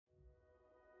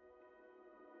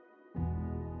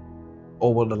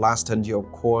Over the last 10 years,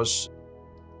 of course,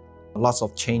 lots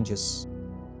of changes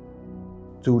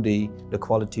to the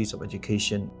qualities of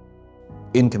education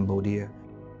in Cambodia.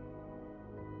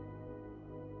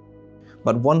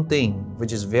 But one thing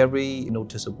which is very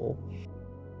noticeable,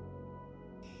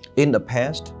 in the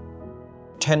past,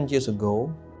 10 years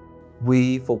ago,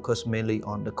 we focused mainly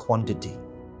on the quantity.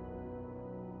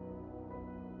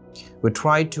 We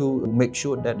try to make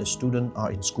sure that the students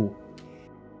are in school,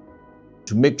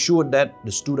 to make sure that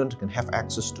the students can have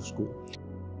access to school.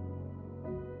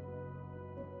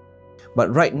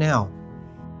 But right now,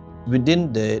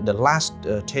 within the last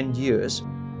 10 years,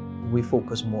 we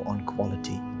focus more on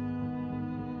quality.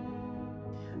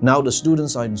 Now the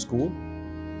students are in school,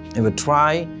 and we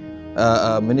try,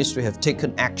 ministry have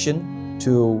taken action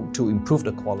to improve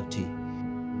the quality.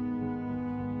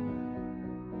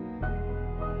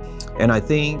 And I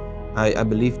think, I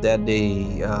believe that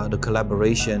the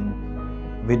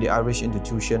collaboration with the Irish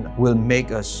institution will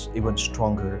make us even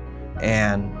stronger,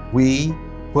 and we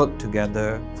work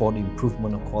together for the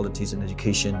improvement of qualities in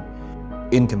education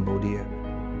in Cambodia.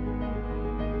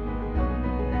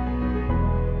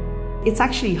 It's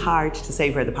actually hard to say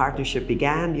where the partnership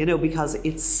began, you know, because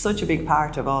it's such a big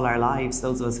part of all our lives,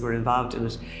 those of us who are involved in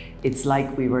it. It's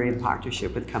like we were in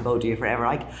partnership with Cambodia forever.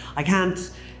 I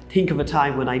can't think of a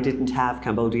time when I didn't have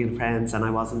Cambodian friends and I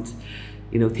wasn't,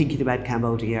 you know, thinking about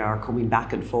Cambodia or coming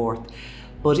back and forth.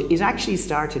 But it actually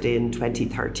started in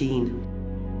 2013.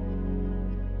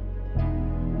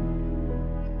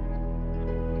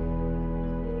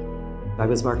 I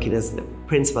was working as the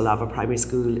principal of a primary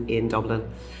school in Dublin,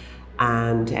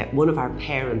 and one of our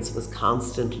parents was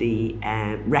constantly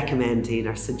recommending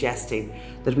or suggesting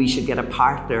that we should get a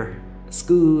partner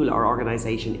school or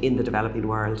organisation in the developing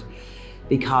world,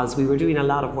 because we were doing a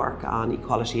lot of work on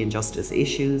equality and justice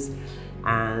issues.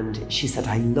 And she said,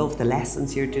 I love the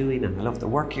lessons you're doing and I love the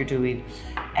work you're doing,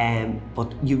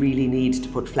 but you really need to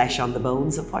put flesh on the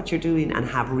bones of what you're doing and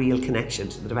have real connection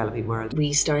to the developing world.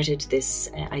 We started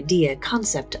this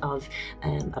concept of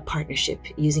a partnership,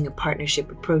 using a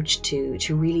partnership approach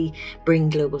to really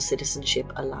bring global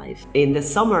citizenship alive. In the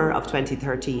summer of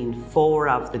 2013, 4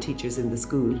 of the teachers in the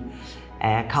school,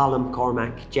 Colm,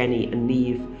 Cormac, Jenny and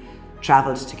Neve,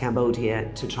 travelled to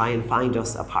Cambodia to try and find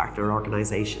us a partner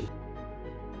organisation.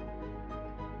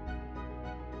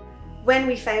 When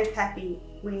we found PEPY,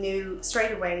 we knew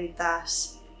straight away that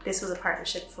this was a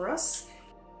partnership for us.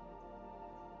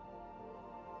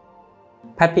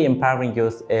 PEPY Empowering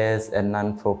Youth is a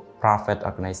non-for-profit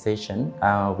organization.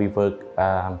 We work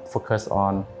focus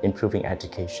on improving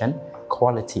education,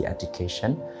 quality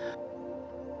education.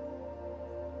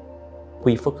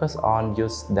 We focus on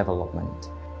youth development.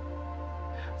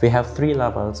 We have 3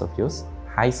 levels of youth: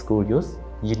 high school youth,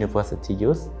 university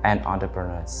youth, and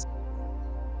entrepreneurs.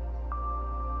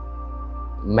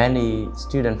 Many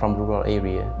students from rural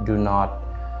areas do not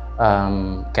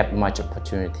get much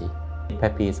opportunity.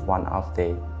 PEPY is one of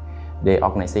the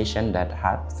organization that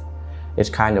helps.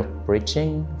 It's kind of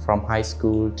bridging from high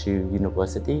school to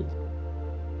university.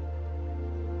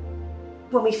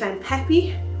 When we found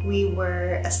PEPY, we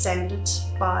were astounded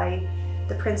by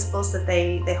the principles that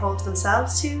they hold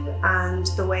themselves to and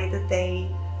the way that they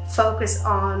focus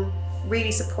on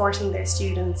really supporting their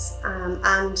students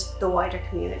and the wider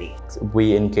community.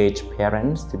 We engage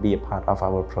parents to be a part of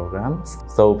our programs.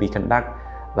 So we conduct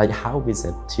like house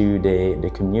visit to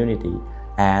the community,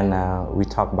 and we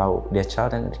talk about their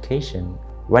children's education.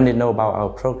 When they know about our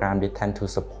program, they tend to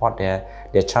support their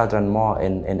children more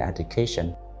in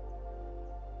education.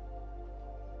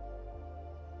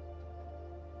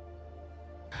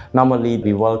 Normally,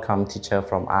 we welcome teachers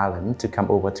from Ireland to come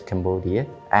over to Cambodia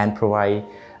and provide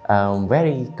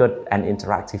very good and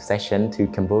interactive session to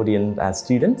Cambodian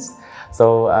students.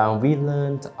 So we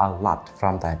learned a lot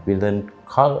from that. We learned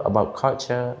about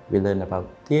culture, we learned about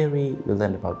theory, we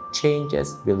learned about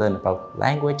changes, we learned about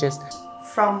languages.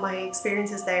 From my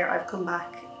experiences there, I've come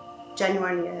back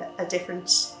genuinely a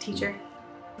different teacher.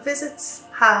 Visits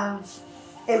have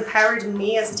empowered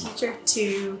me as a teacher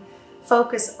to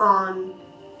focus on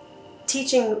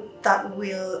teaching that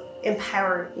will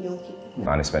empower young people. And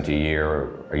I spent a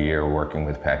year working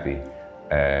with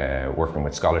PEPY, working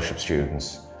with scholarship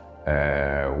students,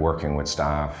 working with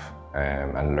staff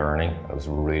and learning. It was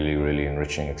a really, really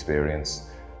enriching experience.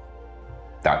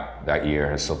 That year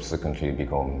has subsequently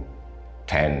become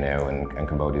 10 now, and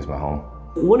Cambodia is my home.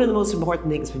 One of the most important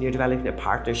things when you're developing a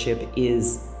partnership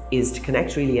is to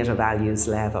connect really at a values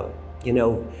level, you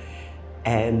know.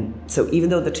 So even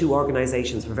though the 2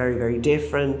 organisations were very, very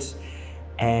different,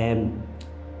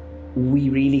 we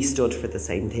really stood for the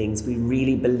same things. We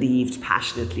really believed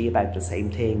passionately about the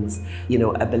same things. You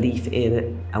know, a belief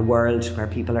in a world where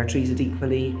people are treated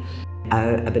equally,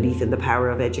 a belief in the power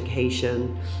of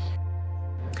education.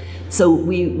 So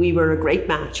we were a great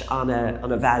match on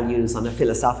a values, on a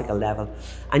philosophical level.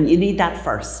 And you need that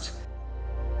first.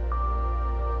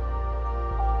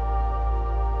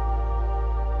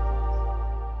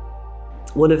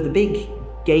 One of the big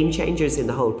game changers in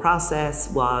the whole process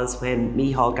was when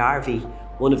Micheál Garvey,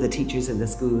 one of the teachers in the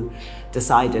school,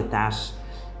 decided that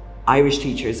Irish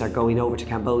teachers are going over to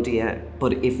Cambodia,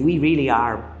 but if we really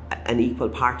are an equal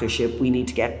partnership, we need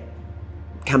to get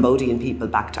Cambodian people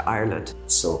back to Ireland.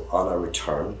 So on our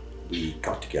return, we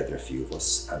got together, a few of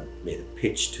us, and made a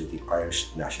pitch to the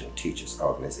Irish National Teachers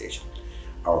Organisation,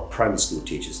 our primary school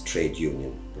teachers trade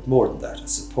union, but more than that, a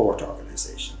support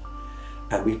organisation.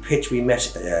 And we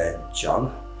met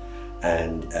John,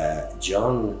 and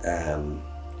John,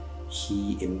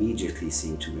 he immediately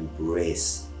seemed to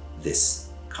embrace this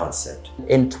concept.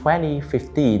 In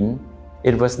 2015,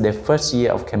 it was the first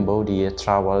year of Cambodia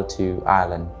travel to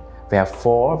Ireland. We have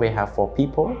four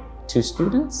people, 2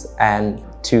 students and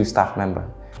 2 staff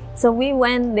members. So we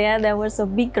went there was a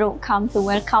big group come to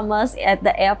welcome us at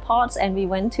the airports, and we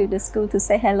went to the school to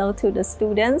say hello to the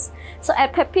students. So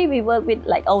at PEPY, we work with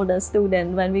like older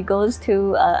students. When we go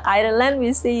to Ireland,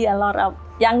 we see a lot of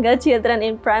younger children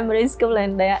in primary school,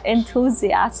 and they are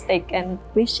enthusiastic, and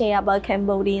we share about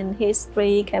Cambodian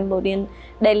history, Cambodian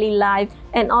daily life.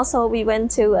 And also we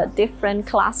went to a different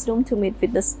classroom to meet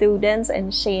with the students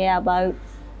and share about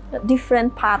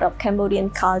different part of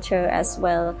Cambodian culture as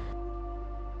well.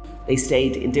 They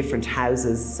stayed in different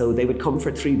houses, so they would come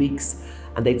for 3 weeks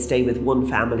and they'd stay with one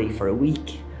family for a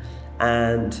week,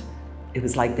 and it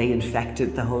was like they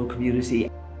infected the whole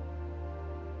community.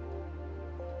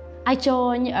 I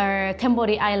joined a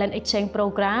Cambodia Ireland exchange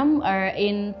program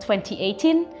in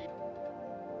 2018.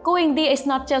 Going there is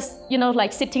not just, you know,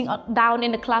 like sitting down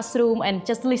in the classroom and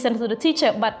just listen to the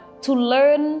teacher, but to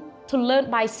learn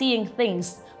by seeing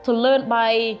things, to learn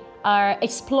by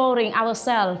exploring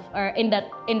ourselves in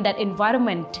that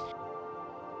environment.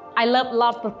 I love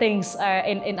lots of things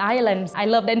in Ireland. I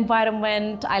love the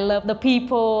environment, I love the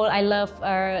people, I love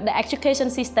the education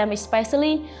system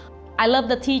especially. I love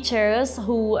the teachers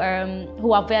who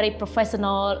are very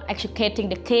professional, educating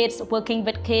the kids, working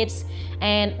with kids,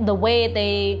 and the way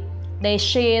they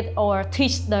share or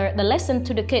teach the lesson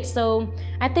to the kids. So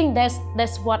I think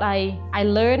that's what I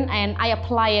learned, and I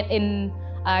apply it in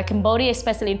Cambodia,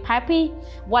 especially in PEPY.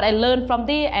 What I learned from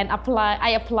there, and I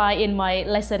apply in my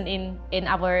lesson in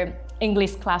our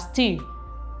English class too.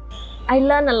 I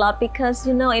learned a lot because,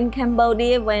 you know, in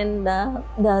Cambodia, when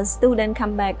the student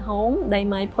come back home, they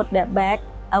might put their bag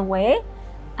away,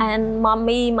 and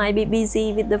mommy might be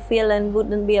busy with the field and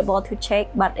wouldn't be able to check.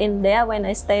 But in there, when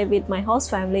I stay with my host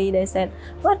family, they said,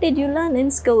 "What did you learn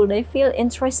in school?" They feel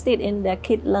interested in their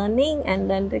kid learning, and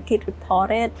then the kid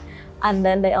reported, and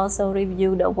then they also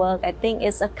review the work. I think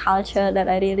it's a culture that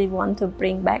I really want to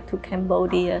bring back to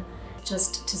Cambodia.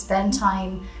 Just to spend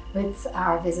time with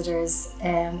our visitors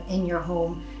in your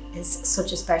home is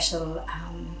such a special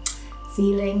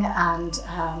feeling, and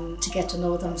to get to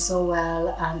know them so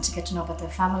well, and to get to know about their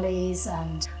families,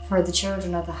 and for the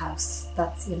children of the house,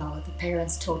 that's, you know, the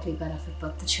parents totally benefit,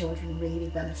 but the children really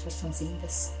benefit from seeing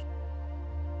this.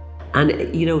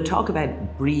 And, you know, talk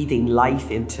about breathing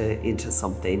life into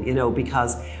something, you know,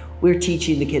 because we're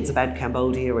teaching the kids about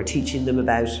Cambodia, we're teaching them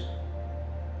about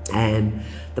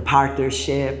the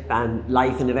partnership and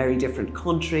life in a very different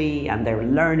country, and they're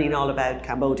learning all about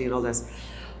Cambodia and all this.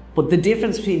 But the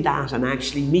difference between that and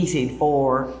actually meeting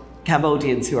 4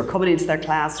 Cambodians who are coming into their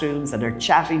classrooms and are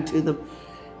chatting to them,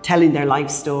 telling their life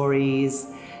stories,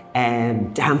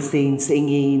 dancing,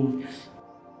 singing.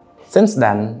 Since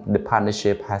then, the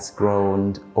partnership has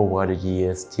grown over the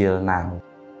years till now.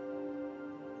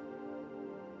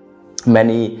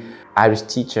 Many Irish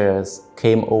teachers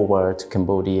came over to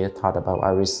Cambodia, taught about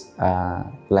Irish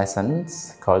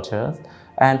lessons, cultures,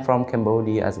 and from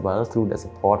Cambodia as well, through the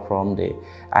support from the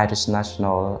Irish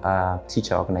National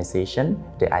Teacher Organization,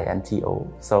 the INTO.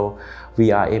 So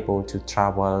we are able to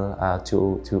travel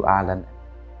to Ireland.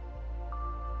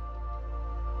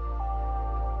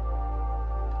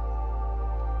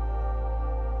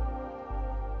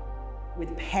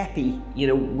 With PEPY, you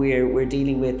know, we're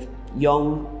dealing with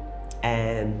young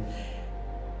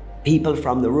people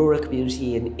from the rural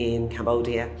community in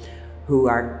Cambodia who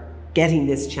are getting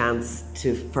this chance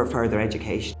for further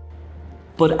education.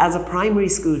 But as a primary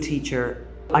school teacher,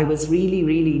 I was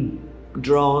really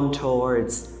drawn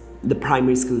towards the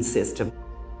primary school system.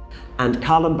 And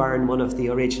Colin Byrne, one of the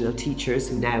original teachers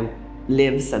who now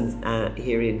lives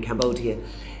here in Cambodia.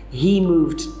 He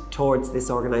moved towards this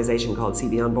organisation called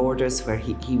SeeBeyondBorders, where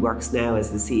he works now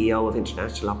as the CEO of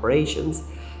International Operations,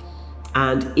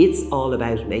 and it's all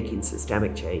about making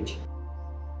systemic change.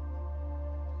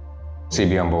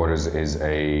 SeeBeyondBorders is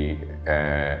a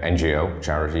NGO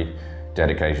charity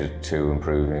dedicated to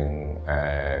improving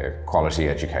quality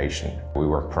education. We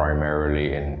work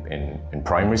primarily in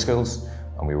primary schools,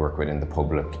 and we work within the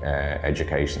public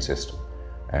education system.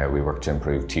 We work to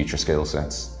improve teacher skill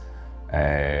sets,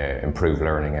 improve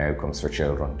learning outcomes for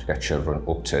children, to get children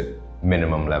up to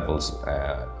minimum levels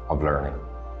of learning.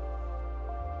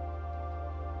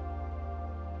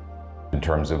 In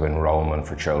terms of enrolment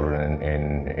for children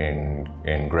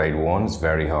in grade 1, it's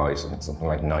very high. So it's something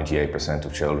like 98%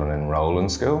 of children enroll in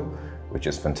school, which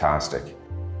is fantastic.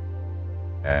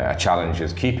 A challenge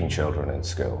is keeping children in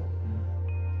school.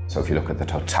 So if you look at the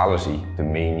totality, the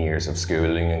mean years of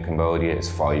schooling in Cambodia is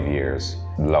 5 years,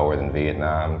 lower than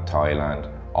Vietnam, Thailand,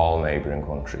 all neighbouring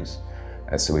countries.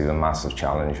 So we have a massive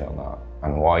challenge on that.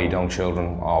 And why don't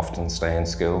children often stay in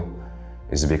school?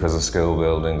 Is it because of school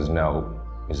buildings? No.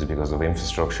 Is it because of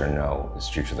infrastructure? No. It's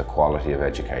due to the quality of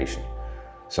education.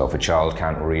 So if a child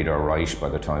can't read or write by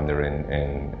the time they're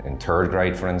in 3rd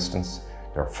grade, for instance,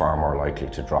 they're far more likely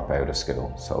to drop out of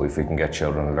school. So if we can get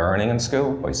children learning in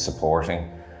school by supporting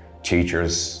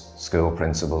teachers, school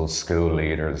principals, school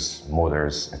leaders,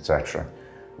 mothers, etc.,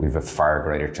 we have a far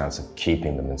greater chance of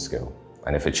keeping them in school.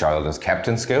 And if a child is kept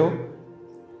in school,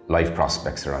 life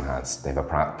prospects are enhanced. They have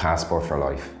a passport for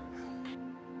life.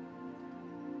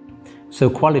 So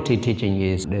quality teaching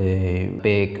is the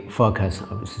big focus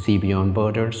of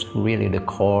SeeBeyondBorders, really the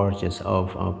core just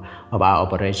of our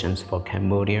operations for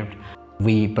Cambodia.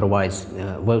 We provide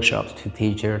workshops to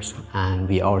teachers, and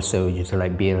we also just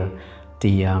like build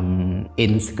the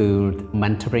in-school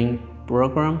mentoring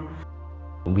program.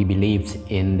 We believe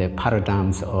in the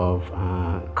paradigms of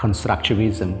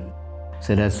constructivism.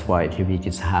 So that's why we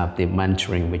just have the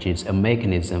mentoring, which is a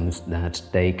mechanism that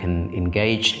they can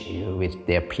engage with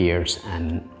their peers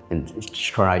and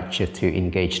try just to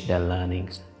engage their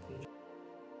learnings.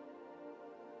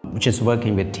 Just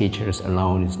working with teachers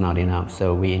alone is not enough,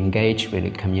 so we engage with the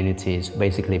communities,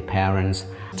 basically parents,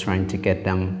 trying to get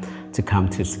them to come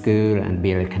to school and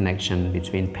build a connection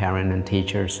between parents and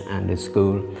teachers and the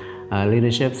school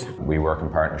leaderships. We work in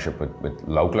partnership with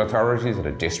local authorities at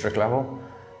a district level.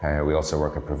 We also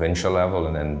work at provincial level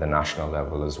and then the national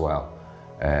level as well.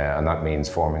 And that means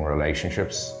forming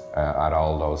relationships at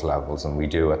all those levels, and we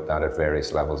do that at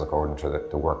various levels according to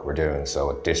the work we're doing.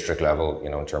 So at district level,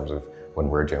 in terms of when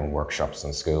we're doing workshops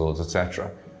in schools, etc.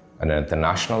 And then at the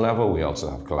national level, we also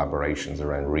have collaborations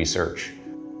around research.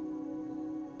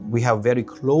 We have very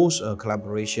close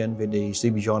collaboration with the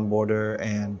SeeBeyondBorders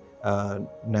and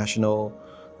National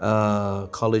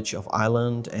College of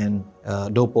Ireland and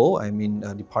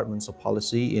DOPO, Departments of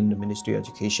Policy in the Ministry of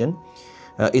Education.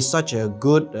 It's such a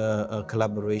good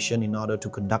collaboration in order to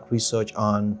conduct research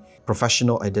on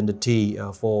professional identity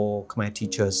for Khmer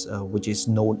teachers, which is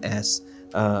known as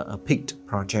a PEPY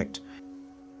project.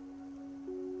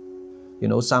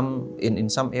 In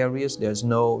some areas there's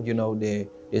no,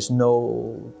 there's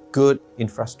no good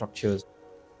infrastructures.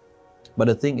 But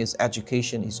the thing is,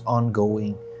 education is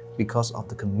ongoing because of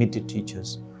the committed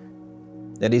teachers.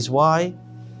 That is why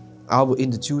our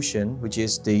institution, which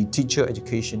is the teacher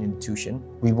education institution,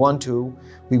 we want to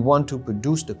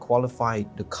produce the qualified,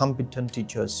 the competent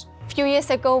teachers. A few years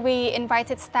ago, we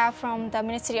invited staff from the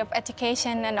Ministry of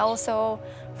Education and also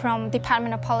from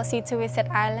Department of Policy to visit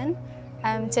Ireland,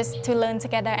 just to learn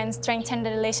together and strengthen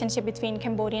the relationship between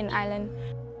Cambodia and Ireland.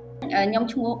 ខ្ញុំ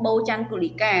ឈ្មោះបូច័ន្ទកូ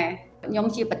លីកាខ្ញុំ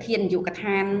ជាប្រធាននាយកដ្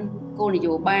ឋានគោលន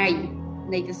យោបាយ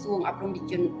នៃក្រសួងអប់រំយុ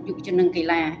វជននិងកី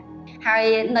ឡាហើយ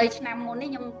នៅឆ្នាំមុននេះ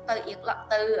ខ្ញុំទៅ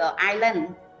ទៅ Ireland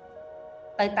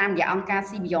ទៅតាមរយៈអង្គការ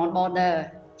SeeBeyondBorders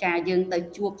ចាយើងទៅ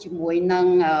ជួបជាមួយនឹង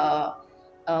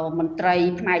មន្ត្រី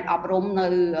ផ្នែកអប់រំ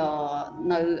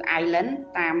នៅ Ireland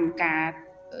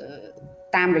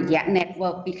តាមរយៈ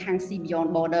network ពីខាង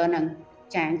SeeBeyondBorders ហ្នឹង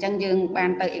ចាអញ្ចឹងយើងបា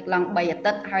នទៅអ៊ីកឡង់3អា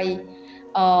ទិត្យហើយ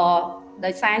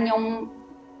ដោយសារខ្ញុំ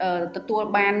ទទួល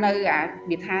បាននៅ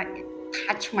វាថា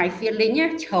touch my feeling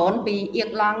ច្រើនពីអ៊ី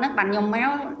កឡង់ហ្នឹងបានខ្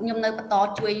ញុំនៅបន្ត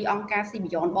ជួយអង្គការ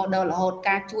SeeBeyondBorders រហូត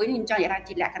ការជួយនេះខ្ញុំចង់និយាយថា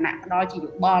ជាលក្ខណៈផ្ដល់ជា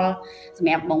យោបល់ស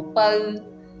ម្រាប់បងពៅ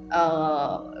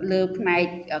លើផ្នែក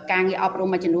ការងារអប់រំ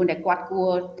មួយចំនួនដែលគាត់គួ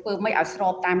រធ្វើម៉េចឲ្យស្រ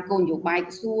បតាមគោលនយោបាយ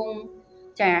ក្រសួង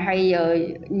ចាហើយ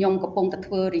ខ្ញុំកំពុងតែ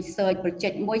ធ្វើ research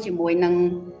project មួយជាមួយនឹង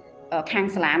ខាង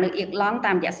សាលានៅអ៊ីកឡង់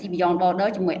តាមរយៈ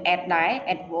SeeBeyondBorders ជាមួយ Ad ដែរ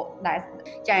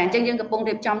ចាអញ្ចឹងយើងកំពុង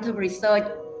រៀបចំធ្វើ research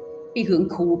ពីរឿង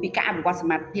គ្រូពីការអភិវឌ្ឍស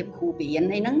មត្ថភាពគ្រូបរៀន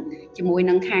អីហ្នឹងជាមួយ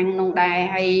នឹងខាងក្នុងដែរ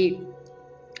ហើយ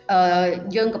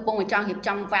យើងកំពុងចង់រៀប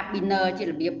ចំ webinar ជា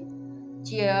របៀប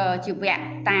ជាវគ្គ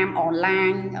តាមអនឡា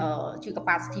ញជួយ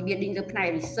capacity building ឬផ្នែក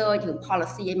research ឬ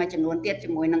policy ឯមួយចំនួនទៀតជា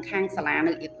មួយនឹងខាងសាលា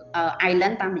នៅ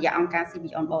Ireland តាមរយៈអង្គការ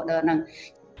SeeBeyondBorders ហ្នឹង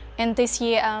And this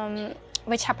year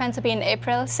which happened to be in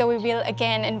April, so we will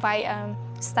again invite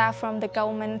staff from the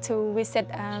government to visit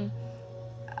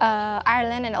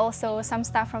Ireland and also some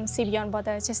staff from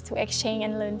SeeBeyondBorders just to exchange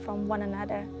and learn from one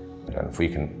another. And if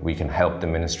we can help the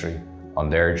ministry on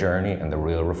their journey and the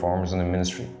real reforms in the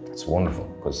ministry, that's wonderful,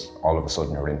 because all of a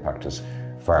sudden our impact is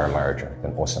far larger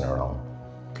than us on our own.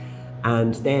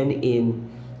 And then in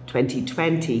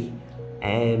 2020,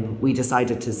 we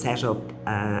decided to set up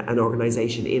an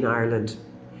organisation in Ireland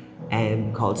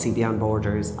called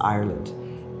SeeBeyondBorders Ireland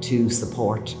to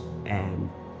support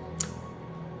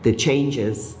the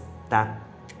changes that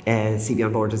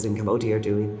SeeBeyondBorders in Cambodia are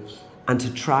doing, and to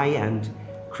try and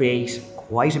create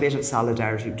quite a bit of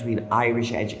solidarity between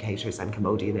Irish educators and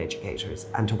Cambodian educators,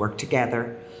 and to work together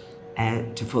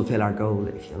to fulfil our goal,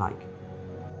 if you like.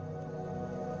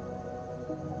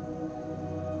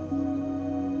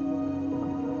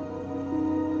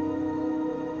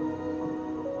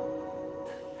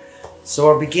 So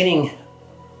our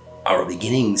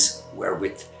beginnings were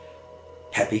with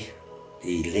PEPY,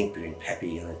 the link between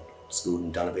PEPY and a school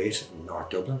in Donabate in North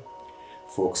Dublin,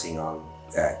 focusing on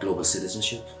global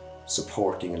citizenship,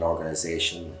 supporting an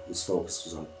organisation whose focus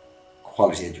was on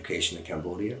quality education in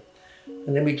Cambodia.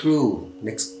 And then we grew an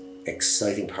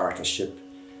exciting partnership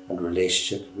and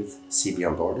relationship with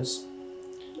SeeBeyondBorders,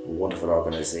 a wonderful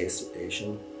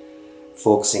organisation,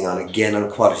 focusing on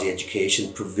quality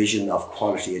education, provision of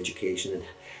quality education,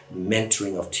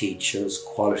 mentoring of teachers,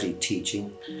 quality teaching.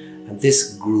 And this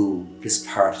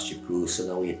partnership grew, so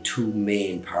now we had two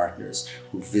main partners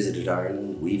who visited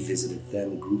Ireland, we visited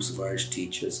them, groups of Irish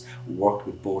teachers, worked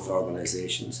with both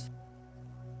organisations.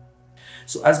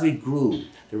 So as we grew,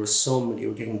 we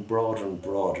were getting broader and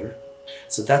broader.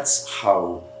 So that's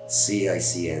how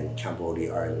CICN,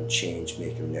 Cambodia Ireland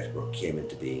Changemaker Network, came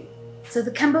into being. So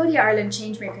the Cambodia Ireland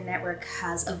Changemaker Network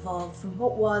has evolved from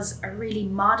what was a really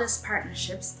modest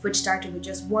partnerships, which started with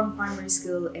just one primary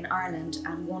school in Ireland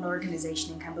and one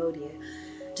organisation in Cambodia,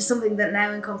 to something that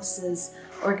now encompasses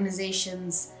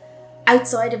organisations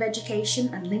outside of education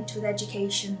and linked with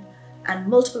education, and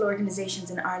multiple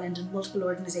organisations in Ireland and multiple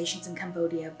organisations in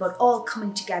Cambodia, but all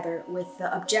coming together with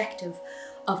the objective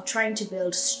of trying to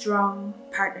build strong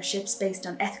partnerships based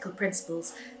on ethical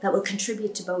principles that will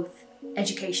contribute to both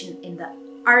education in the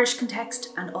Irish context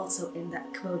and also in the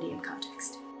Cambodian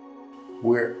context.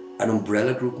 We're an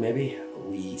umbrella group, maybe.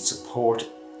 We support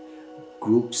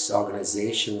groups,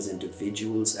 organisations,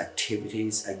 individuals,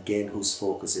 activities, again, whose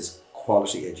focus is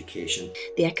quality education.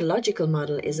 The ecological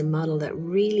model is a model that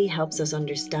really helps us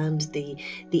understand the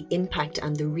impact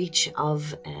and the reach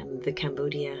of the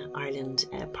Cambodia Ireland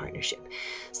partnership.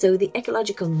 So the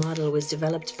ecological model was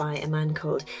developed by a man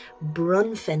called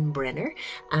Brunfenbrenner,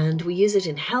 and we use it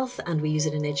in health and we use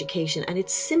it in education, and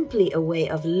it's simply a way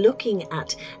of looking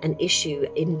at an issue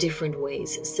in different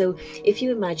ways. So if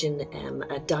you imagine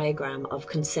a diagram of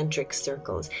concentric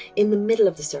circles, in the middle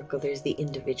of the circle there's the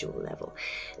individual level,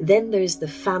 then there's the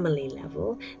family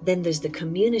level, then there's the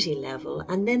community level,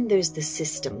 and then there's the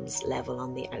systems level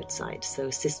on the outside. So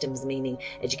systems meaning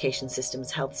education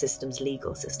systems, health systems,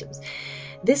 legal systems.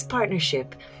 This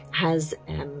partnership has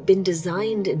been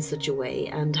designed in such a way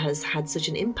and has had such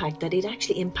an impact that it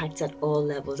actually impacts at all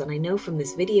levels. And I know from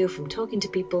this video, from talking to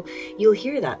people, you'll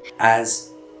hear that.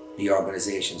 As the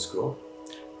organisations grow,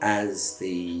 as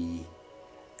the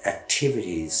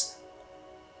activities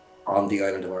on the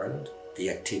island of Ireland, the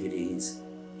activities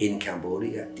in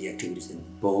Cambodia, the activities in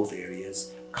both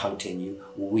areas continue,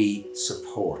 we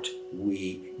support,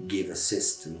 we give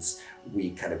assistance,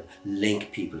 we kind of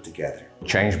link people together.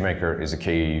 Changemaker is a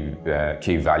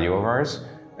key value of ours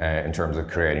in terms of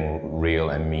creating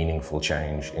real and meaningful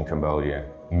change in Cambodia,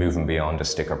 moving beyond a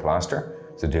stick or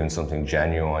plaster to doing something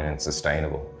genuine and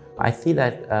sustainable. I see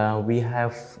that we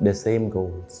have the same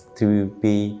goals, to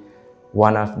be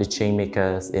one of the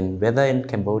changemakers whether in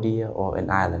Cambodia or in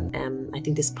Ireland. I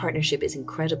think this partnership is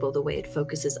incredible, the way it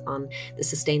focuses on the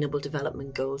Sustainable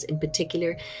Development Goals, in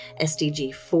particular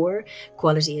SDG 4,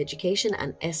 quality education,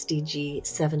 and SDG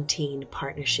 17,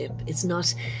 partnership. It's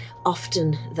not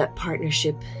often that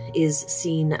partnership is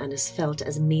seen and is felt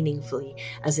as meaningfully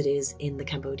as it is in the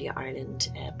Cambodia Ireland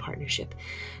partnership.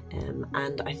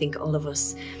 And I think all of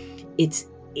us,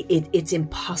 it's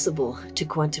impossible to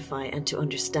quantify and to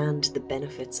understand the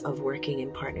benefits of working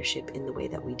in partnership in the way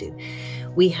that we do.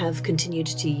 We have continued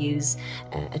to use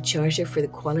a charter for the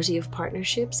quality of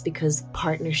partnerships, because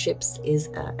partnerships is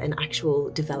an actual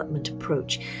development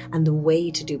approach, and the way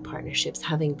to do partnerships,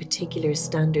 having particular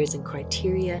standards and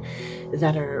criteria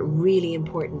that are really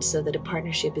important so that a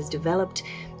partnership is developed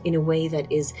in a way that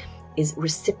is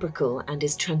reciprocal and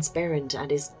is transparent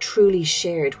and is truly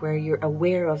shared, where you're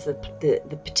aware of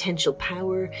the potential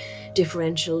power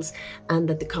differentials, and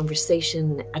that the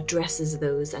conversation addresses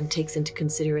those and takes into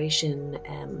consideration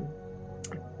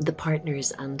the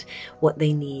partners and what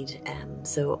they need.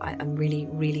 So I'm really,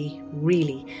 really,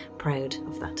 really proud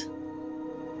of that.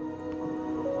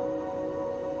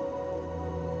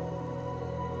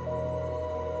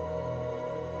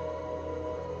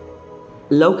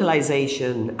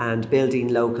 Localization and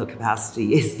building local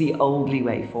capacity is the only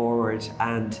way forward,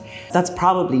 and that's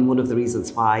probably one of the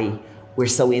reasons why we're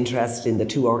so interested in the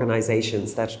two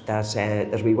organisations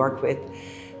that we work with,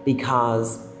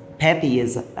 because PEPY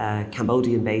is a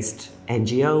Cambodian-based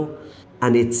NGO,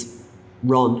 and it's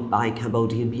run by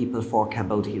Cambodian people for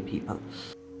Cambodian people.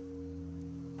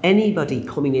 Anybody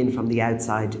coming in from the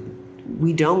outside,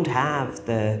 we don't have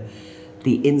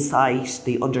the insight,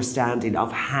 the understanding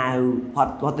of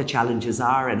what the challenges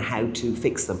are and how to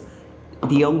fix them.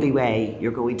 The only way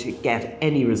you're going to get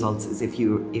any results is if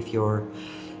you're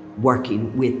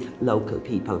working with local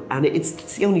people, and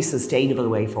it's the only sustainable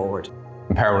way forward.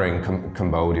 Empowering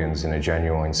Cambodians in a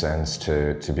genuine sense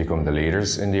to become the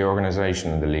leaders in the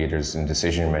organisation and the leaders in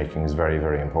decision making is very,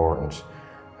 very important,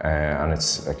 and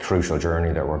it's a crucial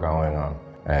journey that we're going on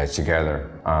together.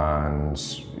 And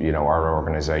you know, our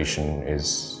organisation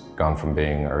is going from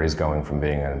being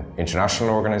an international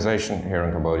organisation here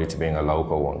in Cambodia to being a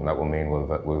local one. That will mean we'll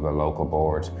have a local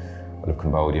board, we'll have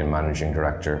Cambodian managing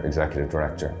director, executive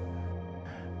director.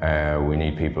 We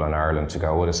need people in Ireland to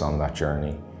go with us on that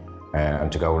journey,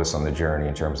 and to go with us on the journey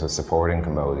in terms of supporting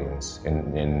Cambodians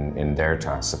in their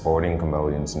tasks, supporting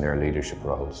Cambodians in their leadership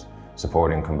roles,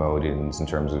 supporting Cambodians in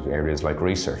terms of areas like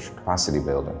research, capacity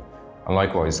building. And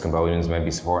likewise, Cambodians may be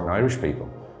supporting Irish people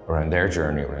around their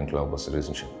journey around global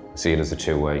citizenship. I see it as a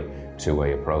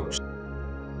two-way approach.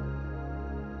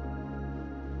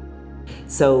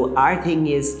 So our thing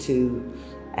is to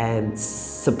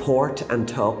support and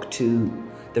talk to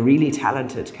the really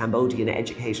talented Cambodian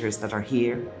educators that are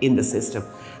here in the system,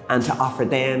 and to offer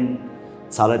them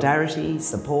solidarity,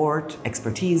 support,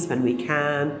 expertise when we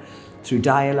can, through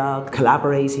dialogue,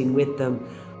 collaborating with them.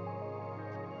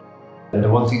 And the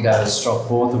one thing that has struck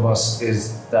both of us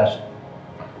is that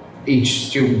each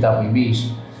student that we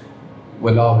meet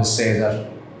will always say that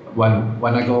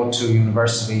when I go to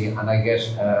university and I get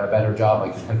a better job,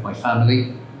 I can help my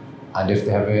family. And if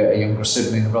they have a younger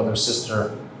sibling, a brother or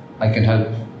sister, I can help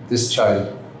this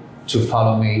child to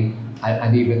follow me.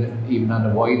 And even on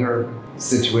a wider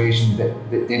situation,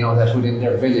 they know that within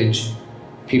their village,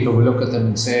 people will look at them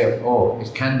and say, oh,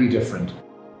 it can be different.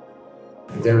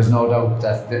 There is no doubt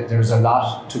that there's a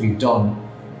lot to be done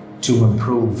to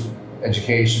improve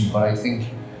education, but I think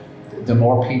the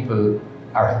more people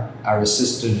are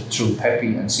assisted through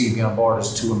PEPY and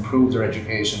SeeBeyondBorders to improve their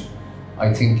education,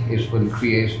 I think it will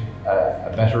create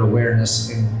a better awareness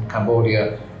in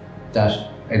Cambodia that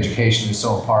education is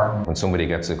so important. When somebody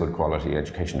gets a good quality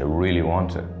education, they really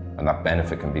want it, and that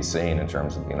benefit can be seen in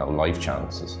terms of, you know, life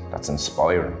chances. That's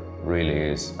inspiring. Really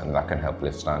is, and that can help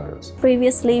lift standards.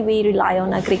 Previously, we rely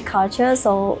on agriculture,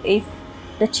 so if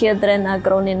the children are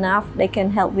grown enough, they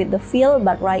can help with the field,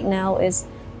 but right now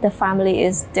the family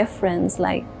is different,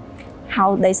 like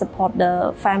how they support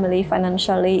the family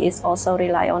financially is also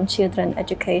rely on children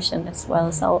education as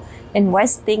well. So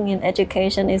investing in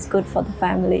education is good for the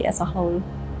family as a whole.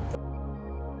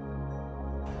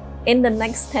 In the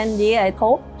next 10 years, I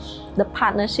hope the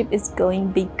partnership is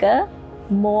going bigger,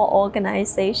 more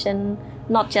organization,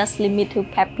 not just limit to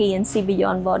PEPY and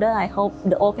SeeBeyondBorders. I hope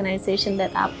the organization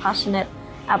that are passionate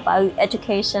about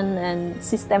education and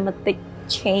systematic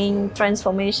change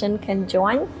transformation can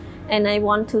join. And I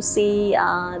want to see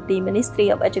the Ministry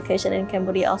of Education in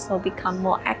Cambodia also become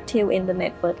more active in the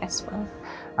network as well.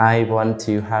 I want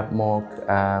to have more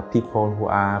people who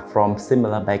are from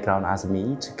similar background as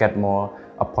me to get more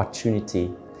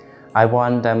opportunity. I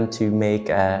want them to make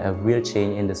a real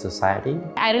change in the society.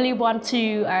 I really want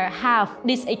to have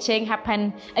this exchange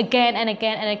happen again and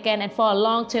again and again, and for a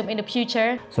long term in the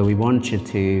future. So we want you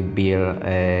to build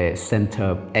a center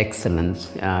of excellence,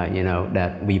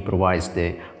 that we provide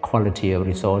the quality of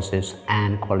resources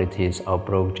and qualities of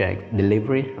project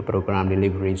delivery, program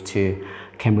deliveries to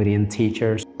Cambodian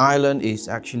teachers. Ireland is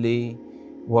actually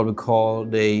what we call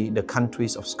the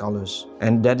countries of scholars.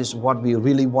 And that is what we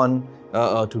really want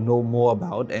to know more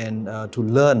about and to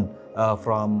learn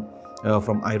from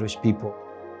Irish people.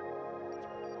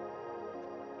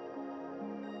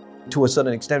 To a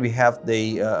certain extent, we have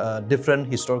the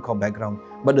different historical background.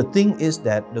 But the thing is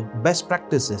that the best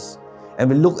practices, and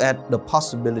we look at the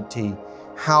possibility,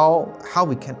 how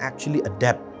we can actually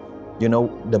adapt,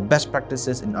 the best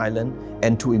practices in Ireland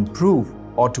and to improve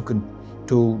or to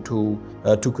contribute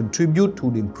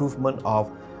to the improvement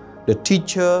of the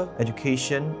teacher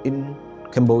education in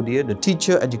Cambodia, the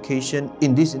teacher education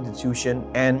in this institution,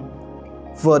 and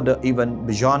further even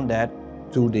beyond that,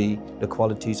 to the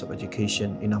qualities of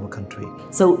education in our country.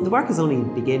 So the work is only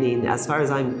beginning. As far as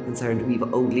I'm concerned, we've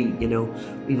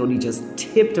only just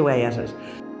tipped away at it.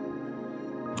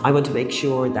 I want to make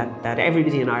sure that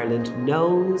everybody in Ireland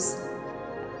knows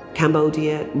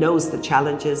Cambodia, knows the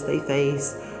challenges they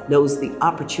face, knows the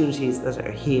opportunities that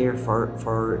are here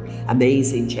for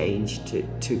amazing change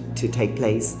to take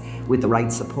place with the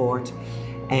right support.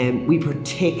 We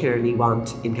particularly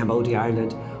want, in Cambodia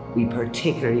Ireland, we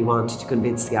particularly want to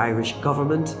convince the Irish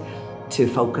government to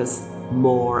focus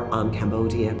more on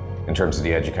Cambodia. In terms of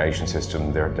the education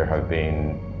system, there have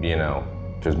been,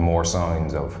 there's more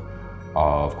signs of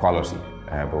quality,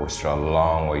 but we're still a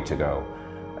long way to go.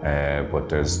 But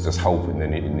there's hope in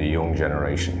the young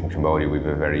generation. In Cambodia, we have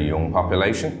a very young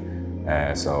population,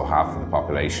 so half of the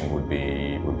population would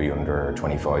be under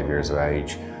 25 years of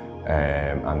age,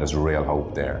 and there's real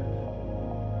hope there.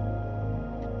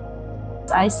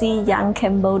 I see young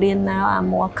Cambodians now are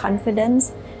more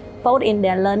confident, both in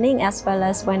their learning as well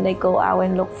as when they go out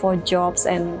and look for jobs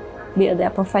and build their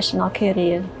professional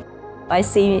career. I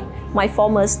see my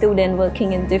former students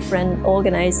working in different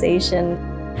organizations.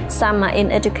 Some are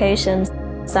in education,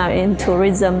 some in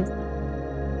tourism.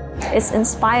 It's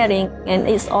inspiring and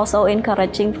it's also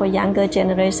encouraging for younger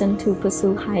generation to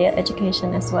pursue higher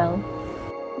education as well.